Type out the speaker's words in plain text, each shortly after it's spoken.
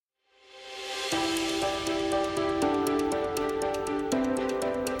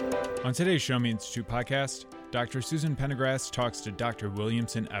On today's Show Me Institute podcast, Dr. Susan Pendergrass talks to Dr.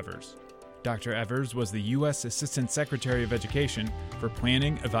 Williamson Evers. Dr. Evers was the U.S. Assistant Secretary of Education for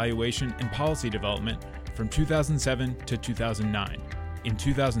Planning, Evaluation, and Policy Development from 2007 to 2009. In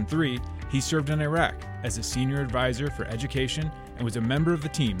 2003, he served in Iraq as a senior advisor for education and was a member of the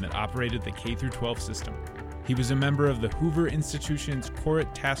team that operated the K-12 system. He was a member of the Hoover Institution's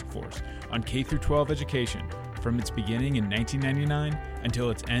Corit Task Force on K-12 education from its beginning in 1999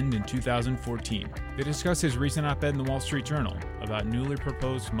 until its end in 2014. They discuss his recent op-ed in the Wall Street Journal about newly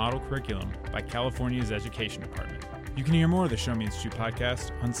proposed model curriculum by California's Education Department. You can hear more of the Show Me Institute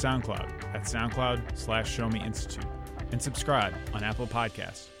podcast on SoundCloud at SoundCloud/ShowMeInstitute and subscribe on Apple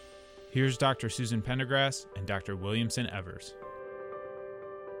Podcasts. Here's Dr. Susan Pendergrass and Dr. Williamson Evers.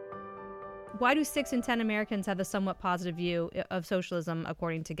 Why do 6 in 10 Americans have a somewhat positive view of socialism,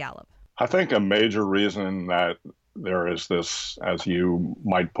 according to Gallup? I think a major reason that there is this, as you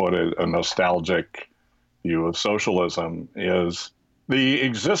might put it, a nostalgic view of socialism is the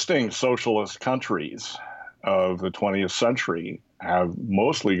existing socialist countries of the 20th century have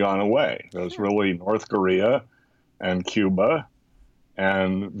mostly gone away. There's really North Korea and Cuba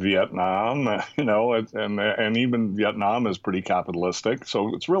and Vietnam, and even Vietnam is pretty capitalistic.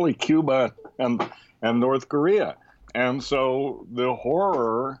 So it's really Cuba and North Korea. And so the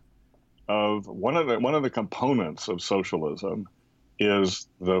horror of one of the components of socialism is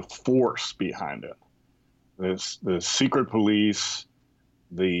the force behind it. The secret police,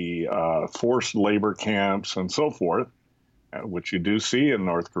 the forced labor camps, and so forth, which you do see in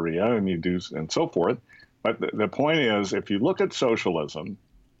North Korea, and so forth. But the point is, if you look at socialism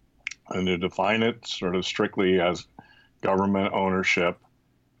and you define it sort of strictly as government ownership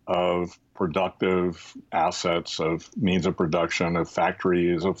of productive assets, of means of production, of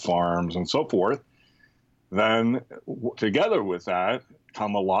factories, of farms, and so forth, then together with that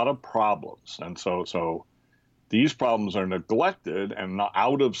come a lot of problems. And so these problems are neglected and not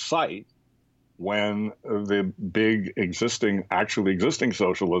out of sight when the big actually existing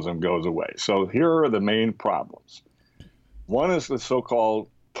socialism goes away. So here are the main problems. One is the so-called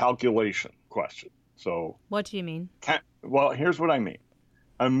calculation question. So what do you mean? Well, here's what I mean.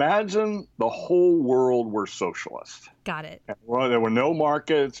 Imagine the whole world were socialist. Got it. Well, there were no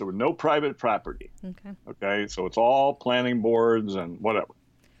markets, there were no private property. Okay, so it's all planning boards and whatever.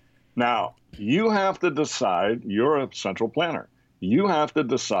 Now, you have to decide, you're a central planner, you have to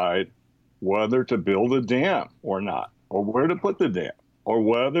decide whether to build a dam or not, or where to put the dam, or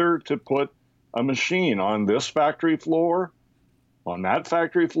whether to put a machine on this factory floor, on that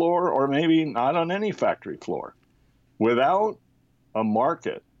factory floor, or maybe not on any factory floor. Without a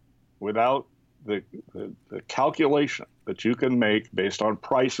market, without the calculation that you can make based on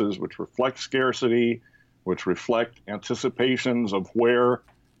prices which reflect scarcity, which reflect anticipations of where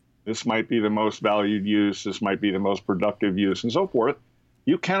this might be the most valued use, this might be the most productive use, and so forth,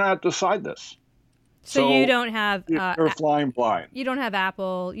 you cannot decide this. So you don't have... you're flying blind. You don't have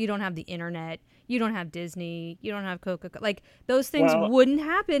Apple, you don't have the internet, you don't have Disney, you don't have Coca-Cola. Like, those things wouldn't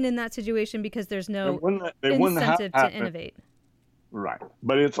happen in that situation because there's no incentive to innovate. Right.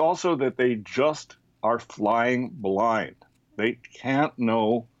 But it's also that they just are flying blind. They can't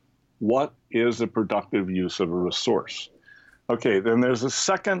know what is a productive use of a resource. Okay, then there's a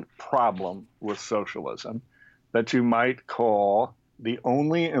second problem with socialism that you might call the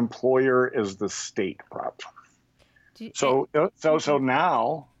only employer is the state problem. So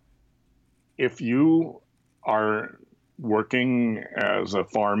now, if you are working as a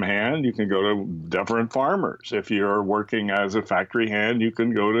farmhand, you can go to different farmers. If you're working as a factory hand, you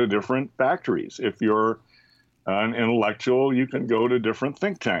can go to different factories. If you're an intellectual, you can go to different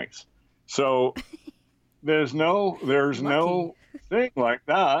think tanks. So there's no thing like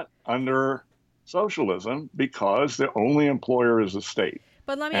that under socialism because the only employer is the state.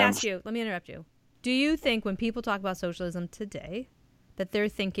 But let me interrupt you. Do you think when people talk about socialism today that they're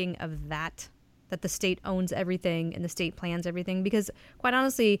thinking of that the state owns everything and the state plans everything? Because quite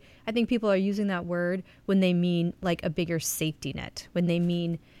honestly, I think people are using that word when they mean like a bigger safety net, when they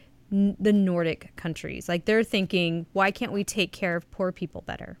mean the Nordic countries. Like they're thinking, why can't we take care of poor people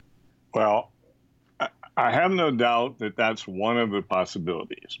better? Well, I have no doubt that that's one of the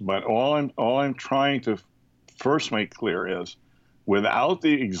possibilities. But all I'm trying to first make clear is without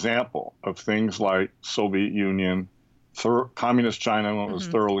the example of things like Soviet Union, communist China when it was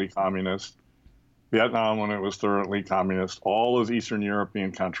thoroughly communist, Vietnam when it was thoroughly communist, all those Eastern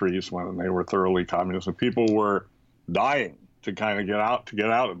European countries when they were thoroughly communist, and people were dying to kind of get out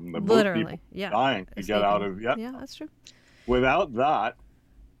of them. Literally, dying to get out of Vietnam. Yeah, that's true. Without that,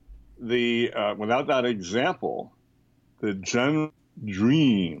 without that example, the general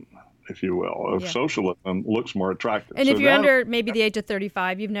dream if you will, of socialism looks more attractive. And if you're under maybe the age of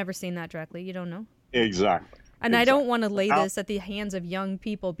 35, you've never seen that directly. You don't know. Exactly. And I don't want to lay this at the hands of young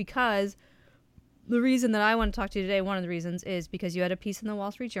people, because the reason that I want to talk to you today, one of the reasons, is because you had a piece in the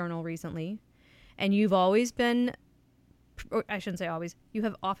Wall Street Journal recently, and you've always been, or I shouldn't say always, you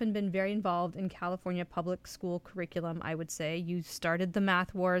have often been very involved in California public school curriculum, I would say. You started the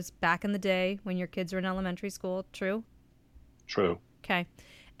math wars back in the day when your kids were in elementary school, true? True. Okay.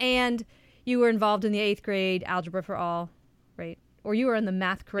 And you were involved in the 8th grade Algebra for All, right? Or you were in the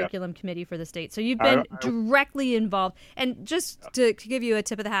math curriculum committee for the state. So you've been directly involved. And just to give you a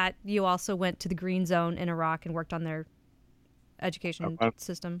tip of the hat, you also went to the Green Zone in Iraq and worked on their education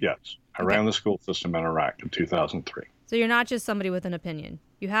system. Yes. I ran the school system in Iraq in 2003. So you're not just somebody with an opinion.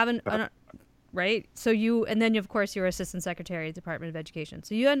 You haven't, right? So and then of course you're Assistant Secretary of the Department of Education.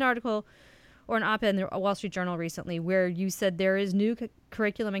 So you had an article or an op-ed in the Wall Street Journal recently where you said there is new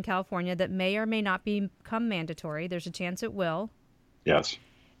curriculum in California that may or may not become mandatory. There's a chance it will. Yes.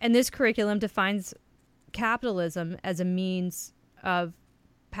 And this curriculum defines capitalism as a means of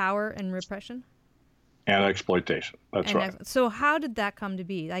power and repression? And exploitation. That's right. So how did that come to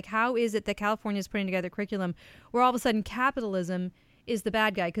be? Like, how is it that California is putting together a curriculum where all of a sudden capitalism is the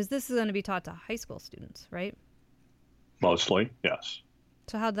bad guy? Because this is going to be taught to high school students, right? Mostly, yes.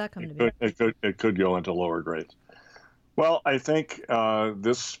 So how did that come to be? It could go into lower grades. Well, I think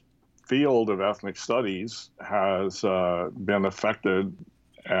this field of ethnic studies has been affected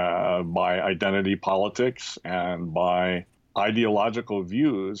by identity politics and by ideological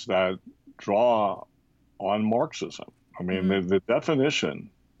views that draw on Marxism. I mean, the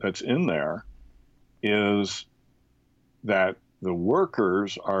definition that's in there is that the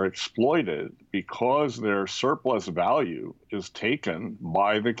workers are exploited because their surplus value is taken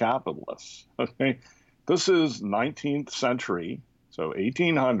by the capitalists. Okay? This is 19th century, so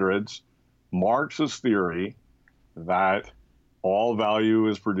 1800s, Marxist theory that all value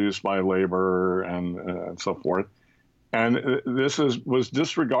is produced by labor and so forth. And this was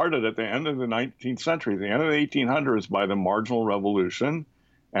disregarded at the end of the 19th century, the end of the 1800s, by the marginal revolution.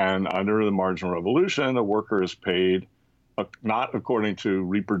 And under the marginal revolution, a worker is paid not according to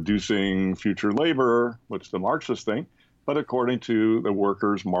reproducing future labor, which the Marxists think, but according to the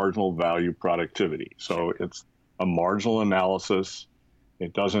worker's marginal value productivity. So it's a marginal analysis.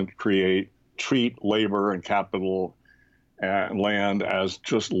 It doesn't treat labor and capital and land as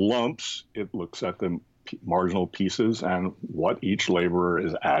just lumps. It looks at the marginal pieces and what each laborer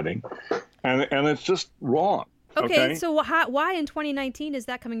is adding. And it's just wrong. Okay, so why in 2019 is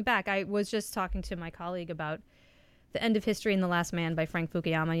that coming back? I was just talking to my colleague about The End of History and the Last Man by Frank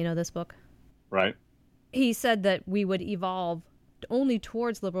Fukuyama. You know this book? Right. He said that we would evolve only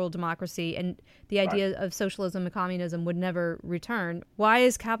towards liberal democracy, and the idea of socialism and communism would never return. Why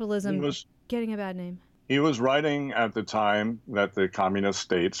is capitalism getting a bad name? He was writing at the time that the communist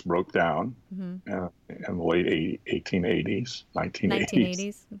states broke down in the late 1880s,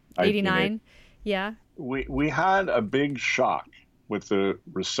 1980s. 89, yeah. We had a big shock with the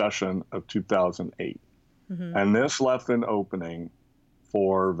recession of 2008. And this left an opening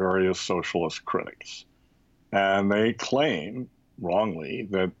for various socialist critics. And they claim, wrongly,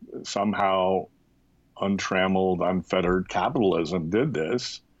 that somehow untrammeled, unfettered capitalism did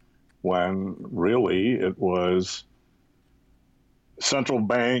this, when really it was central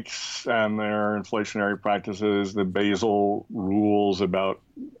banks and their inflationary practices, the Basel rules about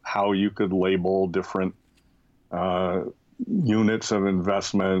how you could label different units of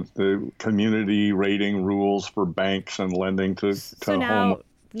investment, the community rating rules for banks and lending to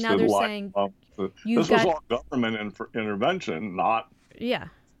now they're saying this was all government intervention, not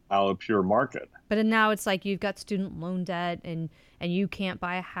a pure market. But now it's like you've got student loan debt and you can't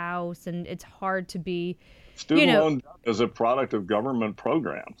buy a house, and it's hard to be. Student loan debt is a product of government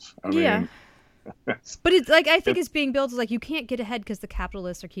programs. I mean, but it's like, I think it's being built as like you can't get ahead because the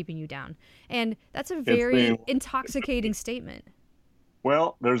capitalists are keeping you down, and that's a very intoxicating statement.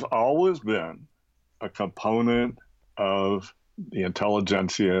 Well, there's always been a component of the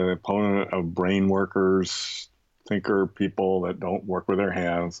intelligentsia, a component of brain workers, thinker people that don't work with their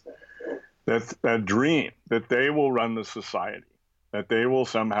hands, that dream that they will run the society, that they will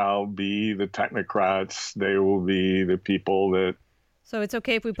somehow be the technocrats, they will be the people that. So it's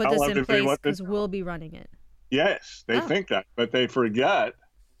okay if we put this in place because we'll be running it. Yes, they think that, but they forget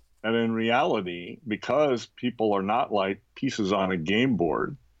that in reality, because people are not like pieces on a game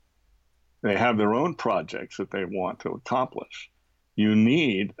board, they have their own projects that they want to accomplish. You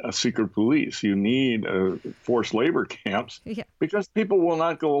need a secret police. You need forced labor camps because people will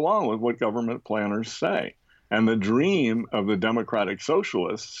not go along with what government planners say. And the dream of the democratic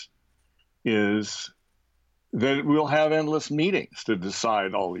socialists is that we'll have endless meetings to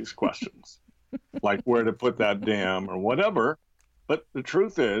decide all these questions, like where to put that dam or whatever. But the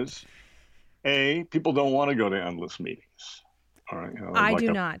truth is, people don't want to go to endless meetings. All right, I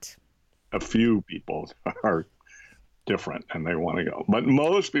do not. A few people are different and they want to go, but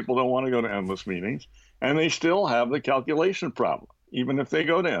most people don't want to go to endless meetings, and they still have the calculation problem, even if they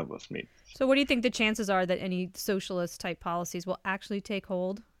go to endless meetings. So what do you think the chances are that any socialist type policies will actually take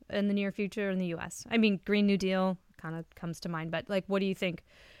hold in the near future in the U.S.? I mean, Green New Deal kind of comes to mind, but like, what do you think?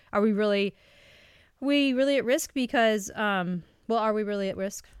 Are we really at risk? Because, are we really at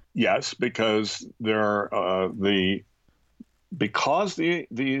risk? Yes, because these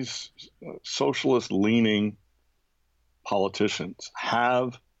socialist leaning politicians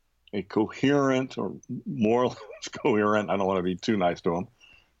have a coherent, or more or less coherent, I don't want to be too nice to them,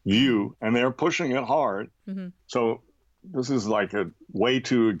 view, and they're pushing it hard. Mm-hmm. So this is like a way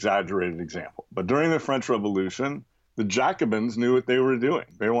too exaggerated example. But during the French Revolution, the Jacobins knew what they were doing.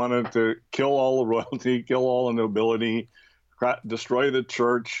 They wanted to kill all the royalty, kill all the nobility, destroy the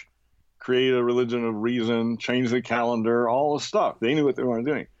church, create a religion of reason, change the calendar, all the stuff. They knew what they were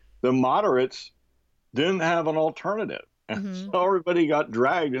doing. The moderates didn't have an alternative. And so everybody got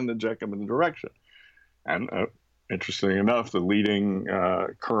dragged in the Jacobin direction. And interestingly enough, the leading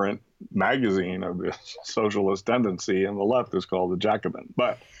current magazine of the socialist tendency on the left is called the Jacobin.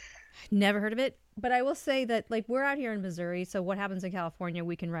 But never heard of it. But I will say that, like, we're out here in Missouri, so what happens in California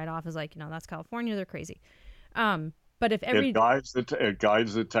we can write off as like, that's California, they're crazy. But if every it guides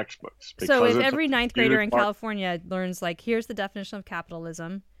the textbooks. So if every ninth grader in California learns, like, here's the definition of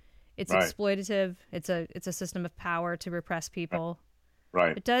capitalism, it's right. Exploitative, it's a system of power to repress people.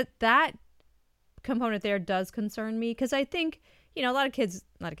 Right. That component there does concern me, because I think, a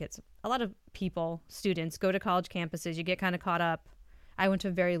lot of people, students go to college campuses, you get kind of caught up. I went to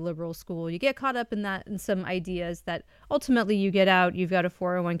a very liberal school. You get caught up in that, in some ideas that ultimately you get out, you've got a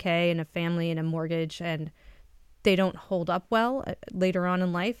 401k and a family and a mortgage, and they don't hold up well later on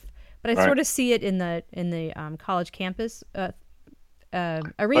in life. But I sort of see it in the college campus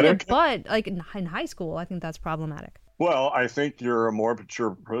arena, but like in high school, I think that's problematic. Well, I think you're a more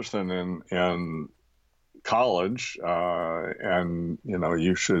mature person in college, and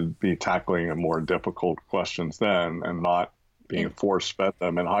you should be tackling more difficult questions then, and not being force-fed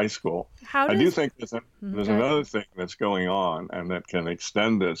them in high school. I do think there's another thing that's going on, and that can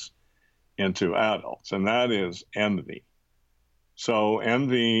extend this into adults, and that is envy. So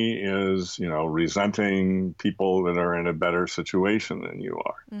envy is, resenting people that are in a better situation than you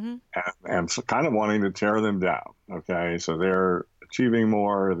are, and so kind of wanting to tear them down. Okay, so they're achieving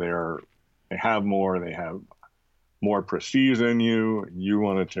more, they have more prestige than you. You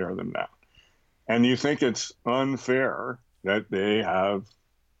want to tear them down, and you think it's unfair that they have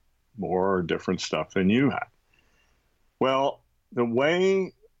more different stuff than you have. Well, the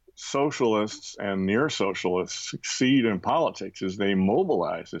way socialists and near socialists succeed in politics is they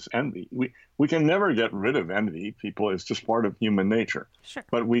mobilize this envy. We can never get rid of envy. It's just part of human nature. Sure.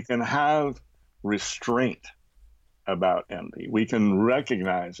 But we can have restraint about envy. We can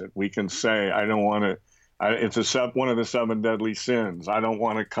recognize it. We can say, I don't want to, it's one of the 7 deadly sins. I don't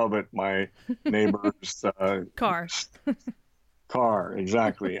want to covet my neighbor's car.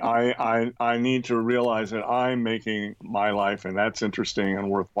 Exactly. I need to realize that I'm making my life, and that's interesting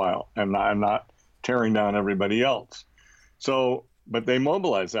and worthwhile, and I'm not tearing down everybody else. So, but they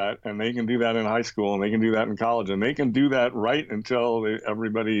mobilize that, and they can do that in high school, and they can do that in college, and they can do that right until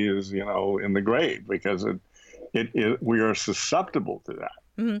everybody is, in the grave, because we are susceptible to that.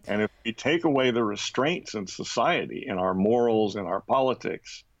 Mm-hmm. And if we take away the restraints in society, in our morals, in our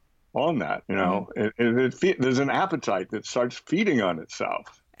politics, on that, there's an appetite that starts feeding on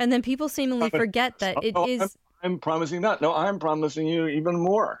itself. And then people seemingly forget that it is... I'm promising that. No, I'm promising you even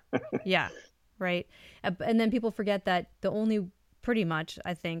more. Yeah, right. And then people forget that pretty much,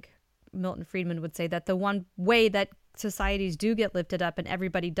 I think, Milton Friedman would say that the one way that societies do get lifted up and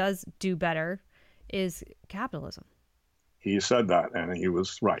everybody does do better is capitalism. He said that, and he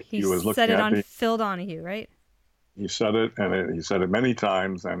was right. He was looking said it on Phil Donahue, right? He said it, and he said it many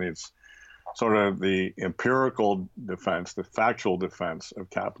times, and it's sort of the empirical defense, the factual defense of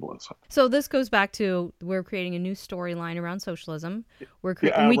capitalism. So this goes back to, we're creating a new storyline around socialism.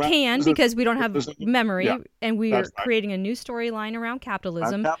 Because we don't have memory, and we are creating a new storyline around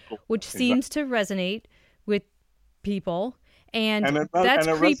capitalism, which seems to resonate with people, and that's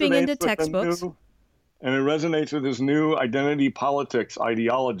creeping into textbooks. And it resonates with this new identity politics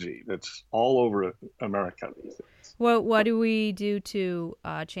ideology that's all over America these days. What do we do to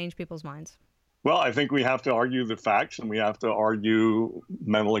change people's minds? Well, I think we have to argue the facts, and we have to argue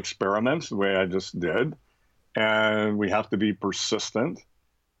mental experiments the way I just did. And we have to be persistent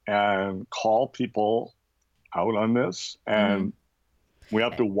and call people out on this. And we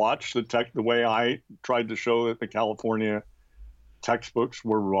have to watch the way I tried to show that the California textbooks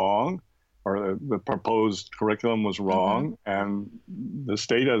were wrong, or the proposed curriculum was wrong. And the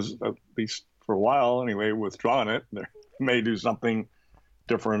state has, at least for a while anyway, withdrawn it. They may do something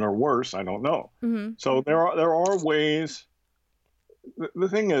different or worse. I don't know. So there are ways. The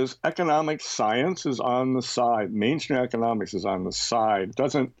thing is, economic science is on the side. Mainstream economics is on the side. It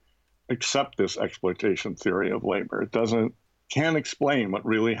doesn't accept this exploitation theory of labor. It can't explain what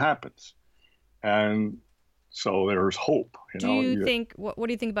really happens. And so there's hope. Do you think, what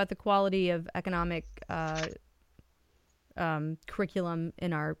do you think about the quality of economic curriculum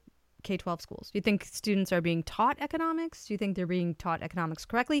in our K-12 schools? Do you think students are being taught economics? Do you think they're being taught economics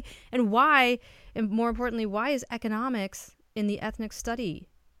correctly? And why, and more importantly, why is economics in the ethnic study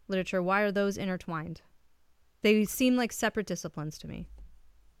literature? Why are those intertwined? They seem like separate disciplines to me.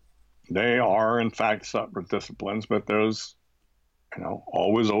 They are, in fact, separate disciplines, but those,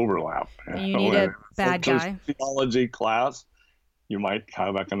 always overlap. You need a bad guy. Theology class, you might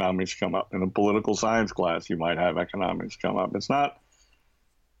have economics come up. In a political science class, you might have economics come up. It's not.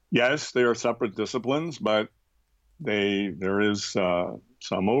 Yes, they are separate disciplines, but there is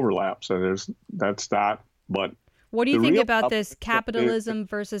some overlap. So that's that. But what do you think about this capitalism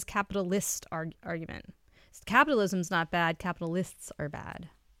versus capitalist argument? Capitalism's not bad. Capitalists are bad.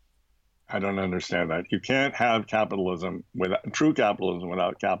 I don't understand that. You can't have true capitalism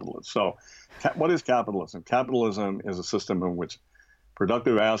without capitalists. So what is capitalism? Capitalism is a system in which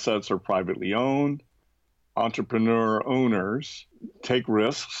productive assets are privately owned. Entrepreneur owners take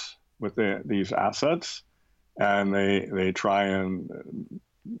risks with these assets, and they try and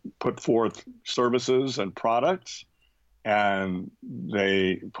put forth services and products, and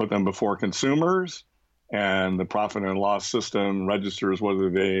they put them before consumers, and the profit and loss system registers whether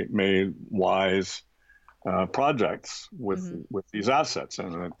they made wise projects with these assets,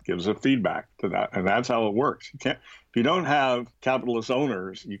 and it gives a feedback to that, and that's how it works. If you don't have capitalist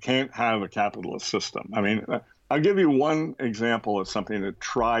owners, you can't have a capitalist system. I mean, I'll give you one example of something that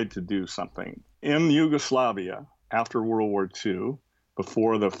tried to do something. In Yugoslavia, after World War II,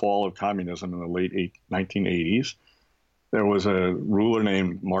 before the fall of communism in the late 1980s, there was a ruler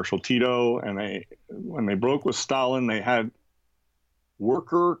named Marshal Tito, and when they broke with Stalin, they had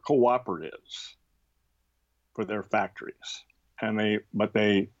worker cooperatives for their factories, but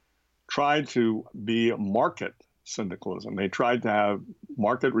they tried to be market syndicalism. They tried to have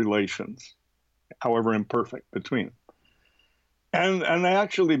market relations, however imperfect, between them. And they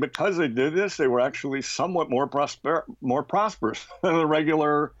actually, because they did this, they were actually somewhat more prosperous than the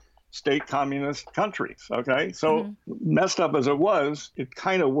regular state communist countries. Okay, so messed up as it was, it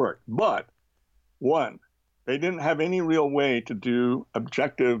kind of worked. But one, they didn't have any real way to do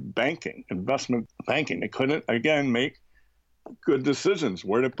objective banking, investment banking. They couldn't, again, make good decisions,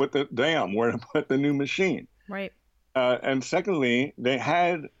 where to put the dam, where to put the new machine. Right. And secondly, they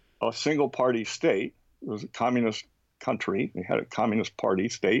had a single party state. It was a communist country. They had a communist party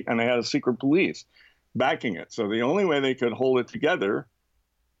state, and they had a secret police backing it. So the only way they could hold it together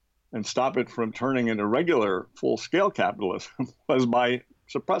and stop it from turning into regular full-scale capitalism was by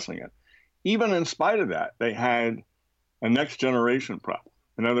suppressing it. Even in spite of that, they had a next generation problem.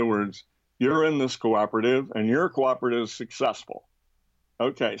 In other words, you're in this cooperative and your cooperative is successful.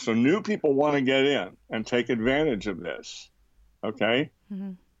 Okay, so new people want to get in and take advantage of this, okay?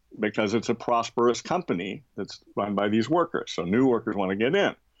 Because it's a prosperous company that's run by these workers. So new workers want to get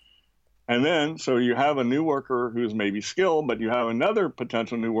in. And then, so you have a new worker who's maybe skilled, but you have another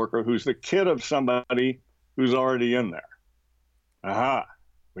potential new worker who's the kid of somebody who's already in there. Aha,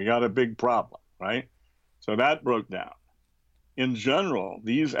 we got a big problem, right? So that broke down. In general,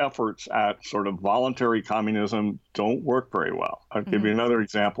 these efforts at sort of voluntary communism don't work very well. I'll give you another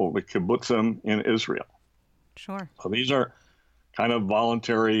example, the kibbutzim in Israel. Sure. So these are kind of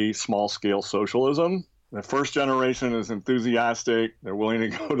voluntary, small-scale socialism. The first generation is enthusiastic. They're willing to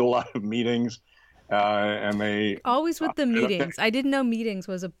go to a lot of meetings, and they... Always with the meetings. I didn't know meetings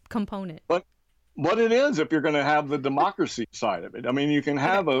was a component. But it is if you're going to have the democracy side of it. I mean, you can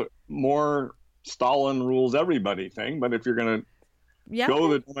have a more Stalin rules everybody thing, but if you're going to go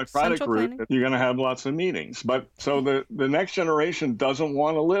the democratic route, you're going to have lots of meetings. But so the next generation doesn't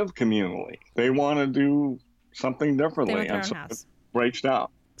want to live communally. They want to do something differently, and so it breaks down.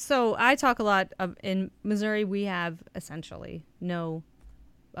 So I talk a lot in Missouri. We have essentially no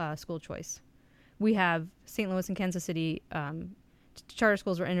school choice. We have St. Louis and Kansas City charter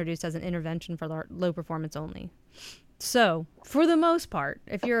schools were introduced as an intervention for low performance only. So, for the most part,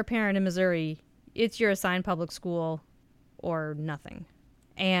 if you're a parent in Missouri, it's your assigned public school or nothing.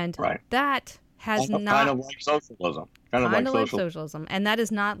 And that has not... Kind of like socialism. Kind of like socialism. And that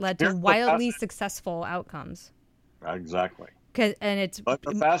has not led to wildly successful outcomes. Exactly. But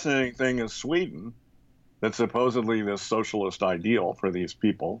the fascinating thing is Sweden, that's supposedly this socialist ideal for these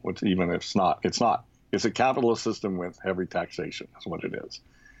people, which even if it's not. It's a capitalist system with heavy taxation, is what it is.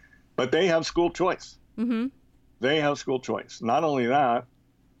 But they have school choice. Mm-hmm. They have school choice. Not only that,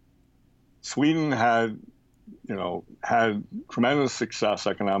 Sweden had tremendous success,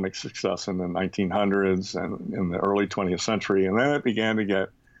 economic success in the 1900s and in the early 20th century. And then it began to get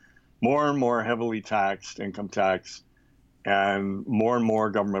more and more heavily taxed, income tax, and more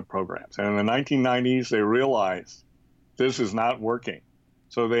government programs. And in the 1990s, they realized this is not working.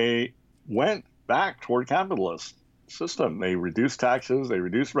 So they went back toward capitalist system. They reduced taxes, they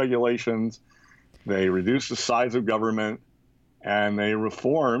reduced regulations, they reduced the size of government, and they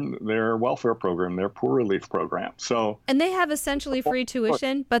reformed their welfare program, their poor relief program. And they have essentially free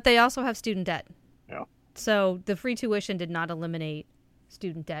tuition, but they also have student debt. Yeah. So the free tuition did not eliminate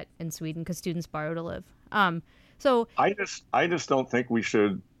student debt in Sweden because students borrow to live. So I just don't think we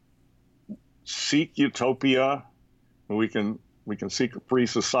should seek utopia. We can seek a free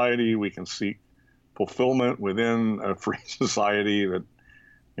society. We can seek fulfillment within a free society that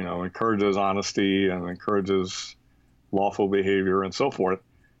encourages honesty and encourages lawful behavior and so forth.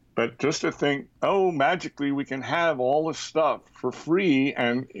 But just to think, magically we can have all this stuff for free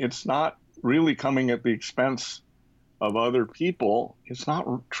and it's not really coming at the expense of other people, it's not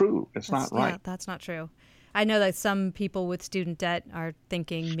true. It's not right. Yeah, that's not true. I know that some people with student debt are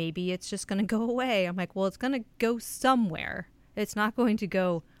thinking maybe it's just going to go away. I'm like, well, it's going to go somewhere. It's not going to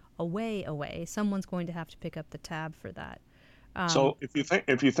go away. Someone's going to have to pick up the tab for that. So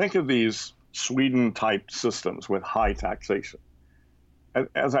if you think of these Sweden-type systems with high taxation,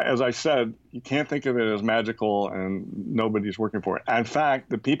 as I said, you can't think of it as magical and nobody's working for it. In fact,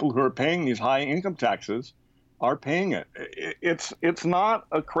 the people who are paying these high income taxes are paying it. It's not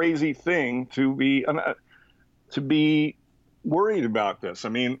a crazy thing to be worried about this. I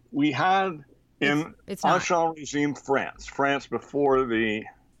mean, we had in Ancien regime France before the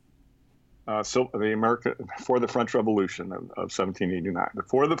French Revolution of 1789.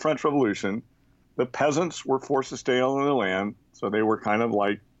 Before the French Revolution, the peasants were forced to stay on their land, so they were kind of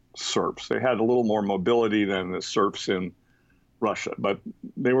like serfs. They had a little more mobility than the serfs in Russia, but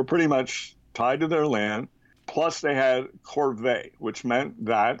they were pretty much tied to their land. Plus, they had corvée, which meant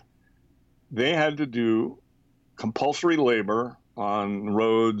that they had to do compulsory labor on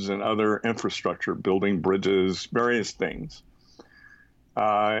roads and other infrastructure, building bridges, various things.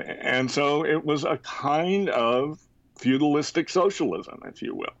 And so it was a kind of feudalistic socialism, if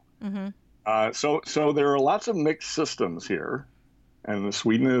you will. Mm-hmm. So there are lots of mixed systems here. And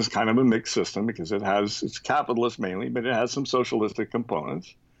Sweden is kind of a mixed system because it's capitalist mainly, but it has some socialistic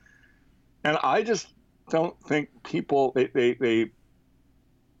components. And I just don't think people, they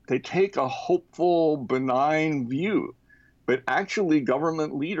take a hopeful, benign view. But actually,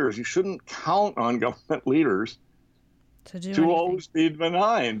 government leaders, you shouldn't count on government leaders to always be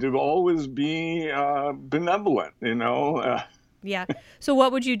benign, to always be benevolent, Yeah. So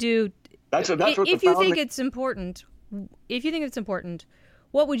what would you do? If you think it's important,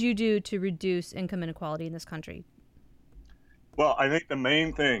 what would you do to reduce income inequality in this country? Well, I think the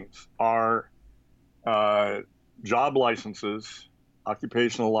main things are job licenses,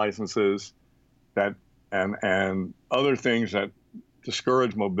 occupational licenses, and other things that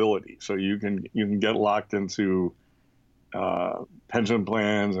discourage mobility. So you can get locked into pension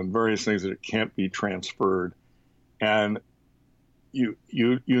plans and various things that can't be transferred, and you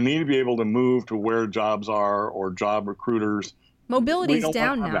need to be able to move to where jobs are or job recruiters. Mobility's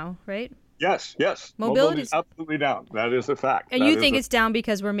down now, right? Yes. Mobility's absolutely down. That is a fact. And you think it's down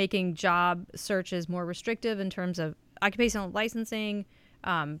because we're making job searches more restrictive in terms of occupational licensing,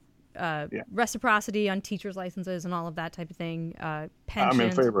 reciprocity on teachers' licenses, and all of that type of thing.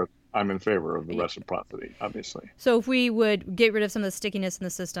 Pensions. I'm in favor of the reciprocity, obviously. So if we would get rid of some of the stickiness in the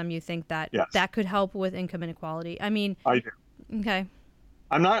system, you think that that could help with income inequality? I mean, I do. Okay.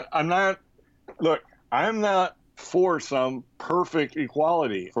 I'm not for some perfect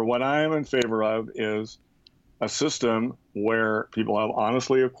equality. For what I am in favor of is a system where people have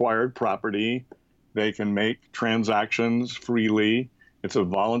honestly acquired property. They can make transactions freely. It's a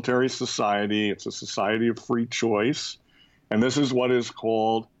voluntary society. It's a society of free choice. And this is what is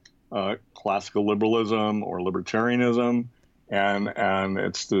called classical liberalism or libertarianism. And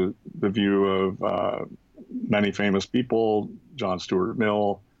it's the view of many famous people, John Stuart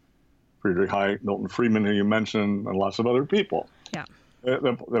Mill, Friedrich Hayek, Milton Friedman, who you mentioned, and lots of other people. Yeah.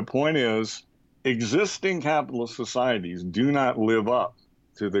 The point is, existing capitalist societies do not live up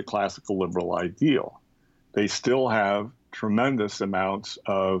to the classical liberal ideal. They still have tremendous amounts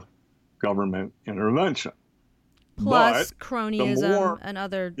of government intervention. Plus cronyism and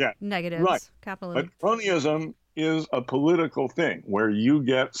other negatives. Right. Capitalism. But cronyism is a political thing where you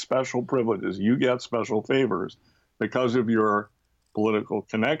get special privileges, you get special favors because of your political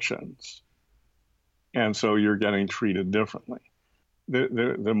connections. And so you're getting treated differently.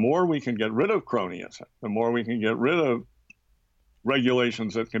 The more we can get rid of cronyism, the more we can get rid of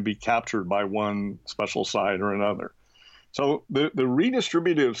regulations that can be captured by one special side or another. So the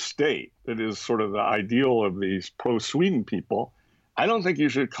redistributive state that is sort of the ideal of these pro-Sweden people, I don't think you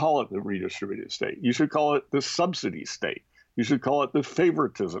should call it the redistributive state. You should call it the subsidy state. You should call it the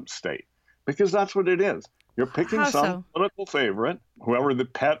favoritism state, because that's what it is. You're picking some political favorite, whoever the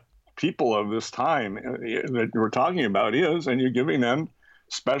pet people of this time that we're talking about is, and you're giving them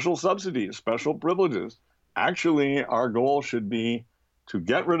special subsidies, special privileges. Actually, our goal should be to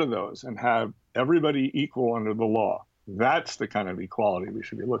get rid of those and have everybody equal under the law. That's the kind of equality we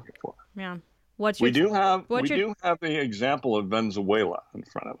should be looking for. Yeah. We do have the example of Venezuela in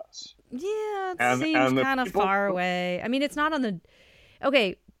front of us. Yeah, it seems kind of far away. I mean, it's not on the...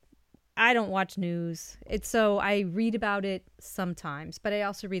 Okay, I don't watch news. So I read about it sometimes, but I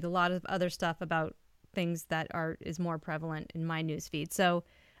also read a lot of other stuff about things that is more prevalent in my news feed. So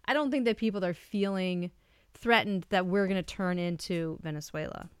I don't think that people are feeling threatened that we're going to turn into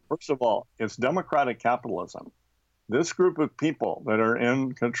Venezuela. First of all, it's democratic capitalism. This group of people that are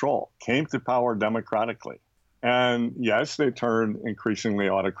in control came to power democratically. And yes, they turned increasingly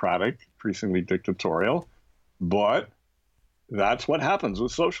autocratic, increasingly dictatorial, but that's what happens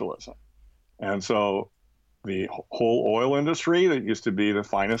with socialism. And so the whole oil industry that used to be the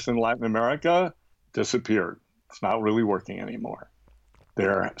finest in Latin America disappeared. It's not really working anymore.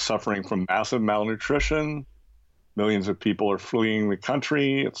 They're suffering from massive malnutrition. Millions of people are fleeing the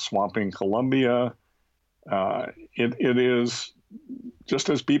country. It's swamping Colombia. It is just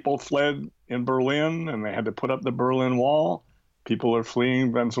as people fled in Berlin and they had to put up the Berlin Wall, people are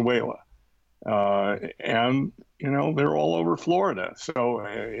fleeing Venezuela. And, they're all over Florida. So,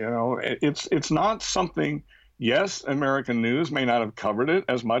 it's not something, yes, American news may not have covered it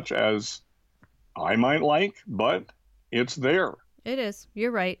as much as I might like, but it's there. It is.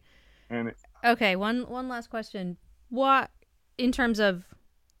 You're right. Okay, one last question. What, in terms of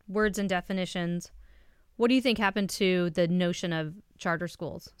words and definitions, what do you think happened to the notion of charter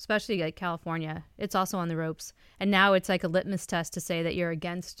schools, especially like California? It's also on the ropes. And now it's like a litmus test to say that you're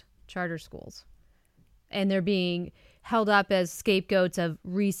against charter schools. And they're being held up as scapegoats of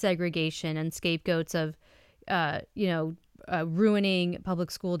resegregation and scapegoats of, ruining public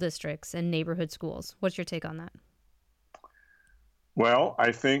school districts and neighborhood schools. What's your take on that? Well,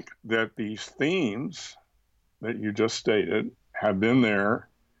 I think that these themes that you just stated have been there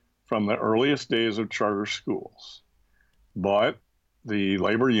from the earliest days of charter schools. But the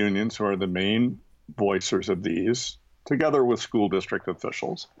labor unions, who are the main voicers of these, together with school district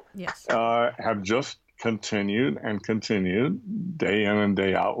officials, yes, have just continued day in and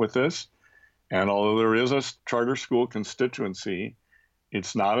day out with this. And although there is a charter school constituency,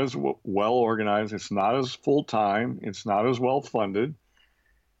 it's not as well organized, it's not as full-time, it's not as well funded,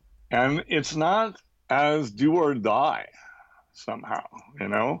 and it's not as do or die somehow,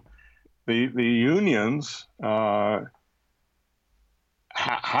 The unions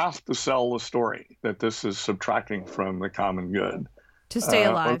have to sell the story that this is subtracting from the common good. To stay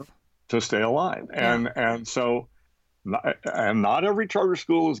alive. Yeah. And so, not every charter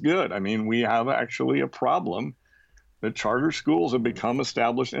school is good. I mean, we have actually a problem that charter schools have become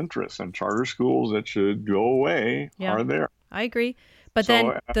established interests, and charter schools that should go away are there. I agree. But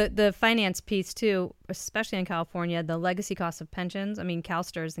then the finance piece too, especially in California, the legacy costs of pensions. I mean,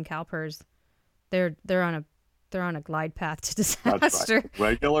 CalSTRS and CalPERS, they're on a glide path to disaster. That's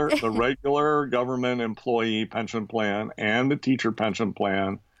right. The regular government employee pension plan and the teacher pension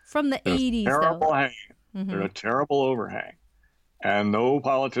plan from the 80s. Terrible hang. Mm-hmm. They're a terrible overhang, and no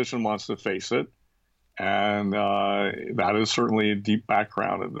politician wants to face it. And that is certainly a deep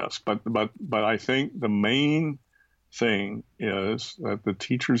background of this. But I think the main thing is that the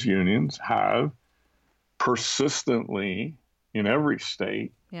teachers' unions have persistently, in every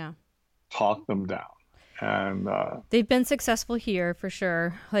state, talked them down. And they've been successful here for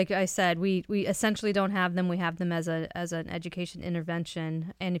sure. Like I said, we essentially don't have them. We have them as an education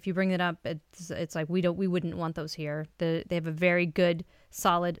intervention. And if you bring it up, it's like we wouldn't want those here. They have a very good,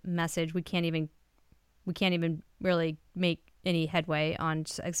 solid message. We can't even we can't even really make any headway on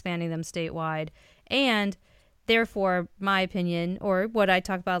expanding them statewide. And therefore, my opinion, or what I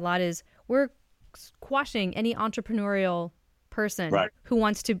talk about a lot, is we're quashing any entrepreneurial person who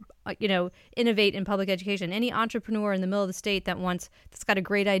wants to, innovate in public education. Any entrepreneur in the middle of the state that's got a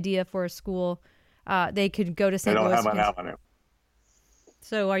great idea for a school, they could go to St. Louis. They don't have an avenue.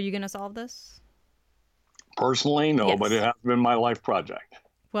 So are you going to solve this? Personally, no, but it has been my life project.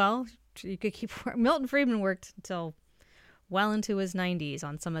 Well, you could keep. Milton Friedman worked until well into his 90s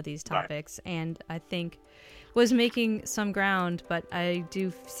on some of these topics, and I think was making some ground, but I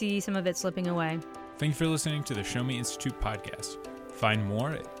do see some of it slipping away. Thank you for listening to the Show Me Institute podcast. Find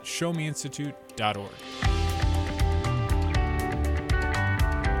more at showmeinstitute.org.